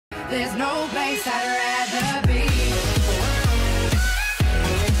There's no place I'd rather be.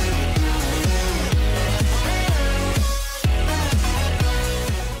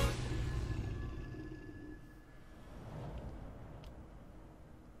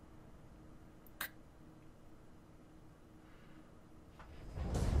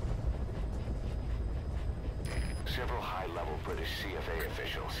 Several high-level British CFA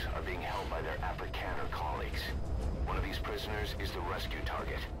officials are being held by their Afrikaner colleagues. One of these prisoners is the rescue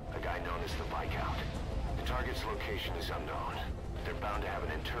target, a guy known as the Viscount. The target's location is unknown. They're bound to have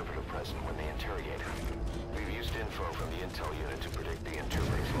an interpreter present when they interrogate him. We've used info from the intel unit to predict the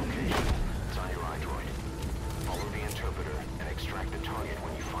interpreter's location. It's on your iDroid. Follow the interpreter and extract the target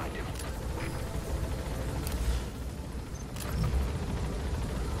when you find him.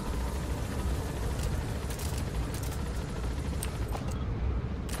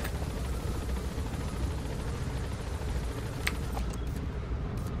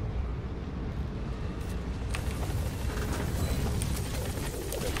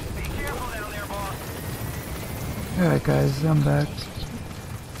 Alright guys, I'm back.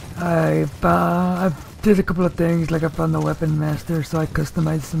 I did a couple of things, like I found the weapon master, so I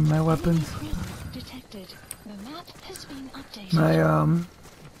customized some of my weapons. Detected. The map has been updated. My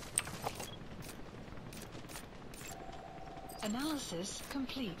Analysis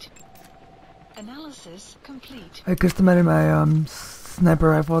complete. Analysis complete. I customized my sniper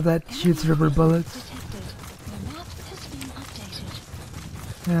rifle that shoots rubber bullets. Detected. The map has been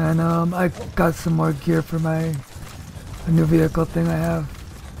updated. And I got some more gear for my new vehicle thing I have.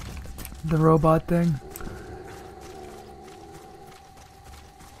 The robot thing.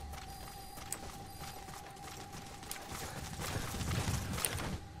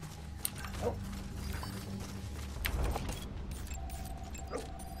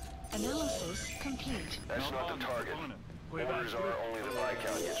 Analysis complete. That's not the target. Orders are only the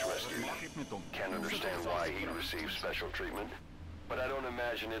Viscount gets rescued. Can't understand why he receives special treatment, but I don't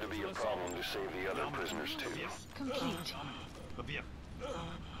imagine it'll be a problem to save the other prisoners too. Complete.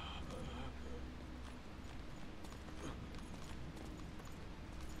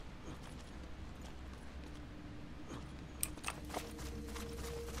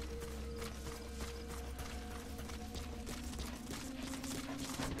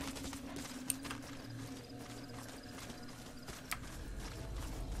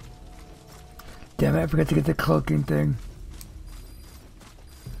 Damn it, I forgot to get the cloaking thing.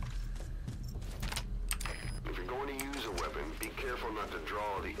 If you're going to use a weapon, be careful not to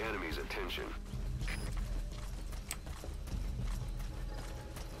draw the enemy's attention.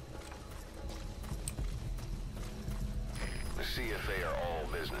 The CFA are all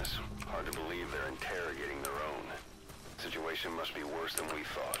business. Hard to believe they're interrogating their own. Situation must be worse than we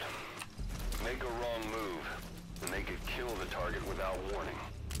thought. Make a wrong move, and they could kill the target without warning.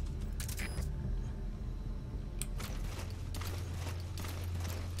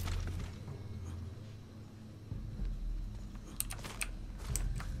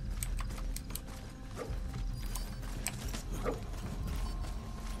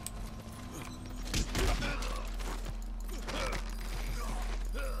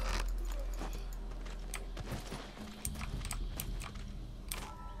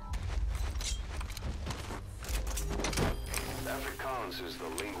 Afrikaans is the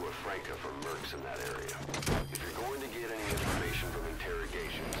lingua franca for mercs in that area. If you're going to get any information from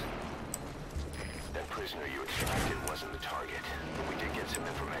interrogations, that prisoner you extracted wasn't the target, but we did get some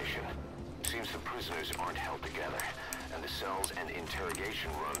information. Seems the prisoners aren't held together, and the cells and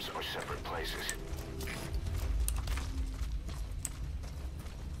interrogation rooms are separate places.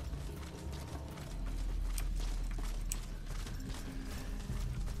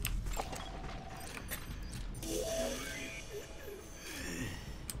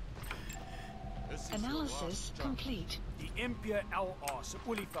 Analysis complete. Die MPLA se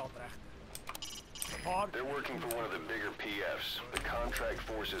olieveldregter. They're working for one of the bigger PFs, the Contract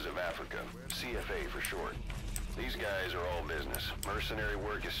Forces of Africa, CFA for short. These guys are all business. Mercenary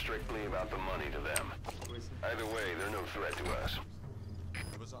work is strictly about the money to them. Either way, they're no threat to us.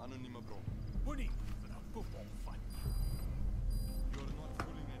 Moenie vir 'n voetbal vat. You're not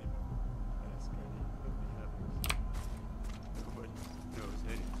fooling anyone. That's good. No,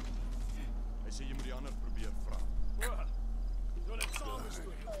 sê. Hy sê jy moet die ander probeer vra. O, jy het saam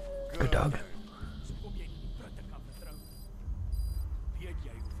stoei. Good dog. So kom jy nie Britte kan vertrou. Weet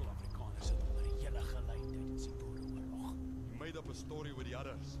jy hoeveel Afrikaners het onder die hele gelei tydens die Boereoorlog? You made up a story with the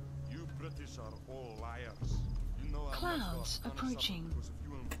others. You British are all liars. You know how Clouds much approaching. because of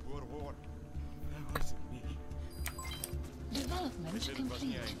you in Boer War. Development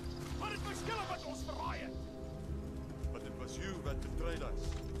complete. Maar dit was skille wat ons verraai het. But it was you that betrayed us.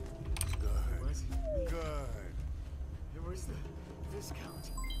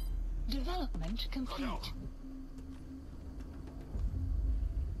 Development complete.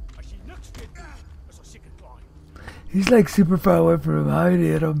 As jy niks weet nie, is ons seker klaar. He's like super far away from him. How did he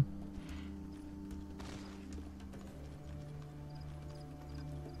hit him?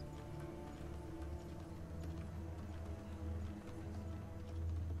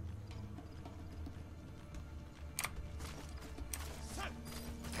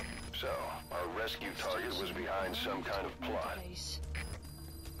 So, our rescue target was behind some kind of plot. Base.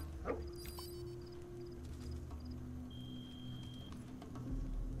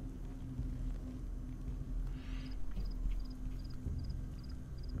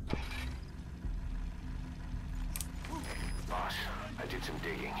 Boss, I did some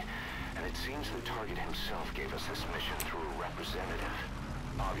digging, and it seems the target himself gave us this mission through a representative.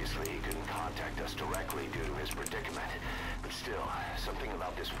 Obviously, he couldn't contact us directly due to his predicament, but still, something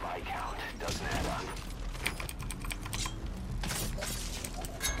about this Viscount doesn't add up.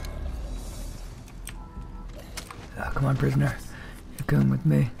 Oh, come on, prisoner. You're coming with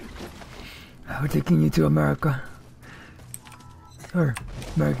me. We're taking you to America. Or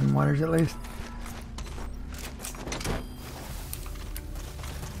American waters, at least.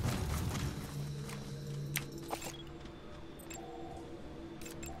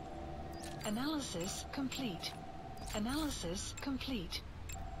 Analysis complete. Analysis complete.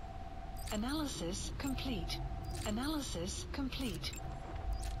 Analysis complete. Analysis complete.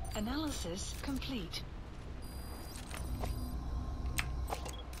 Analysis complete.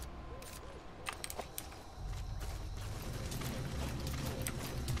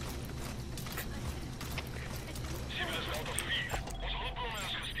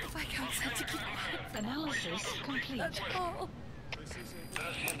 Analysis complete.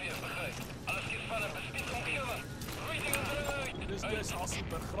 Dis as die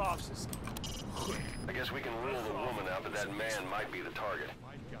begraafs. I guess we can rule the woman out, but that man might be the target.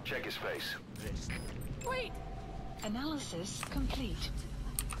 Check his face. Wait! Analysis complete.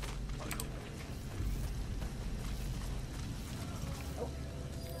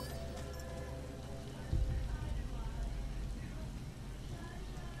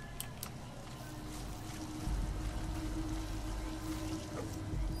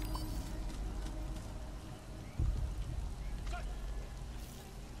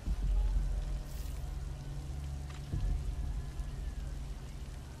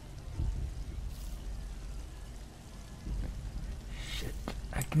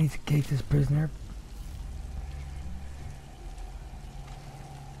 I need to take this prisoner.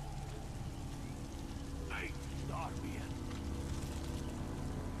 Hey, daar weer.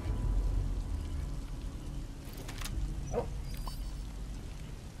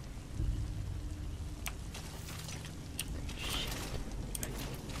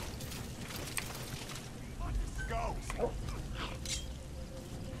 Go!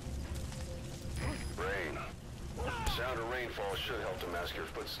 Rain. Sound of rainfall should help to mask your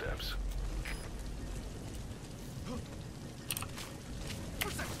footsteps.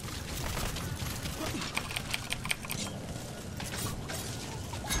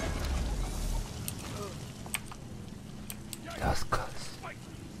 That's close.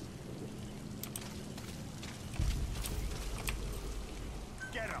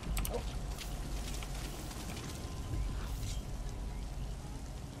 Get him!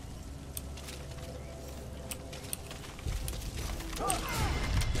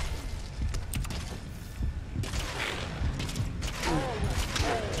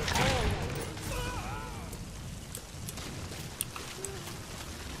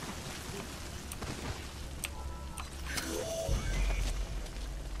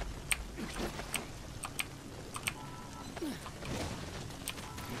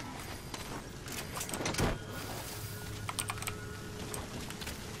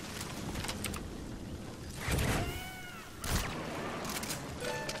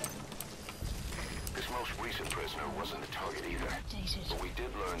 This most recent prisoner wasn't the target either, Updated. but we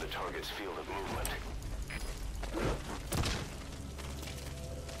did learn the target's field of movement.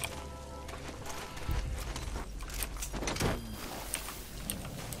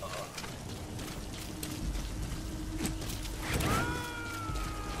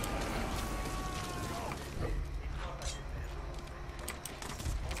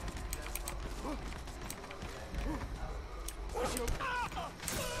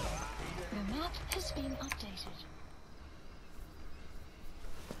 The map has been updated.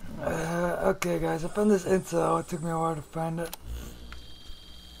 Okay, guys, I found this intel. It took me a while to find it.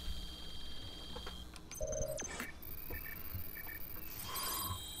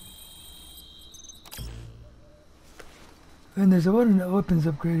 And there's a weapons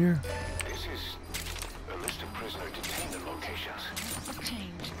upgrade here. This is a list of prisoner detainment locations.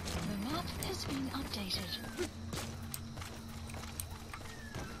 Obtained. The map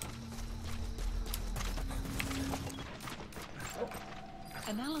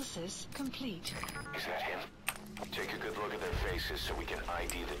Analysis complete. Is that him? Take a good look at their faces so we can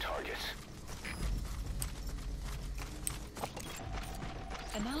ID the targets.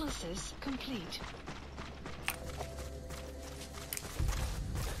 Analysis complete.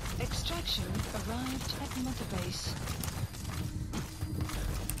 Extraction arrived at Mother Base.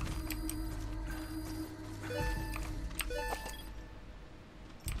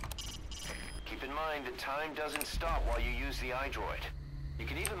 Keep in mind that time doesn't stop while you use the iDroid. You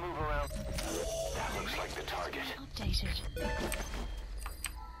can even move around. That looks like the target. Updated.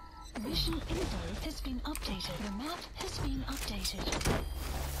 Mission info has been updated. The map has been updated.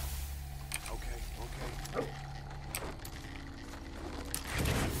 Okay.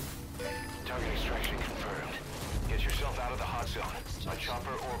 Target extraction confirmed. Get yourself out of the hot zone. By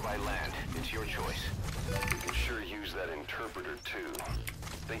chopper or by land. It's your choice. We can sure use that interpreter too.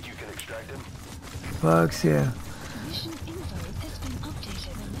 Think you can extract him? Bugs, yeah. Mission info has been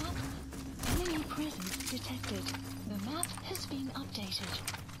updated. The map. Enemy presence detected. The map has been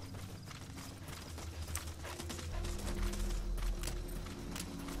updated.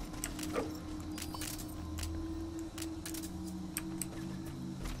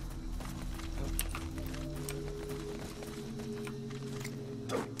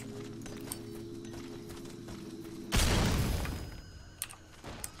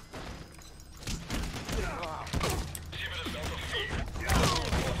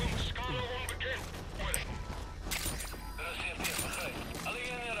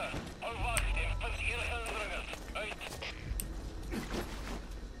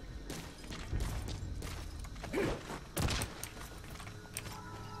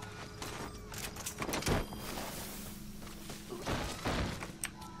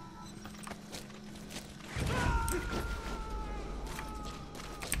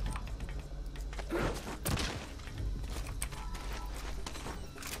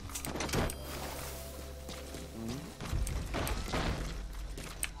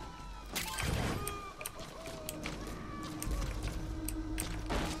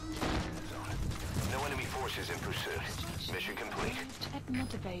 Is in pursuit. Mission complete. At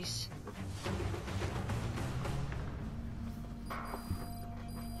Mother Base.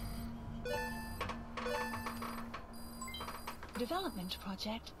 Development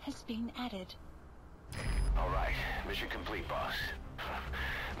project has been added. All right. Mission complete, boss.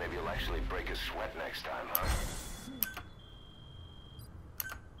 Maybe you'll actually break a sweat next time, huh?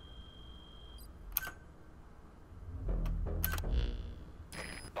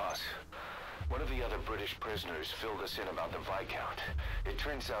 Boss. One of the other British prisoners filled us in about the Viscount. It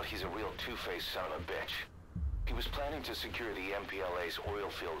turns out he's a real two-faced son of a bitch. He was planning to secure the MPLA's oil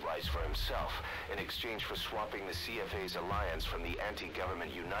field rights for himself in exchange for swapping the CFA's alliance from the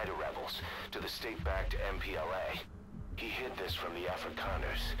anti-government United rebels to the state-backed MPLA. He hid this from the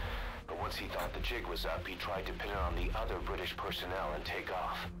Afrikaners, but once he thought the jig was up, he tried to pin it on the other British personnel and take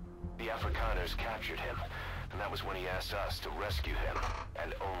off. The Afrikaners captured him, and that was when he asked us to rescue him,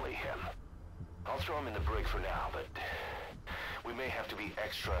 and only him. I'll throw him in the brig for now, but we may have to be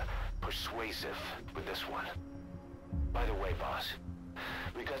extra persuasive with this one. By the way, boss,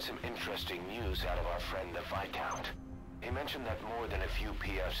 we got some interesting news out of our friend the Viscount. He mentioned that more than a few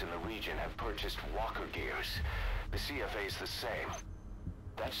PFs in the region have purchased walker gears. The CFA's the same.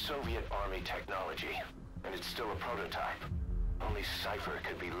 That's Soviet Army technology, and it's still a prototype. Only Cypher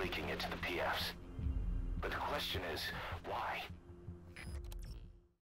could be leaking it to the PFs. But the question is, why?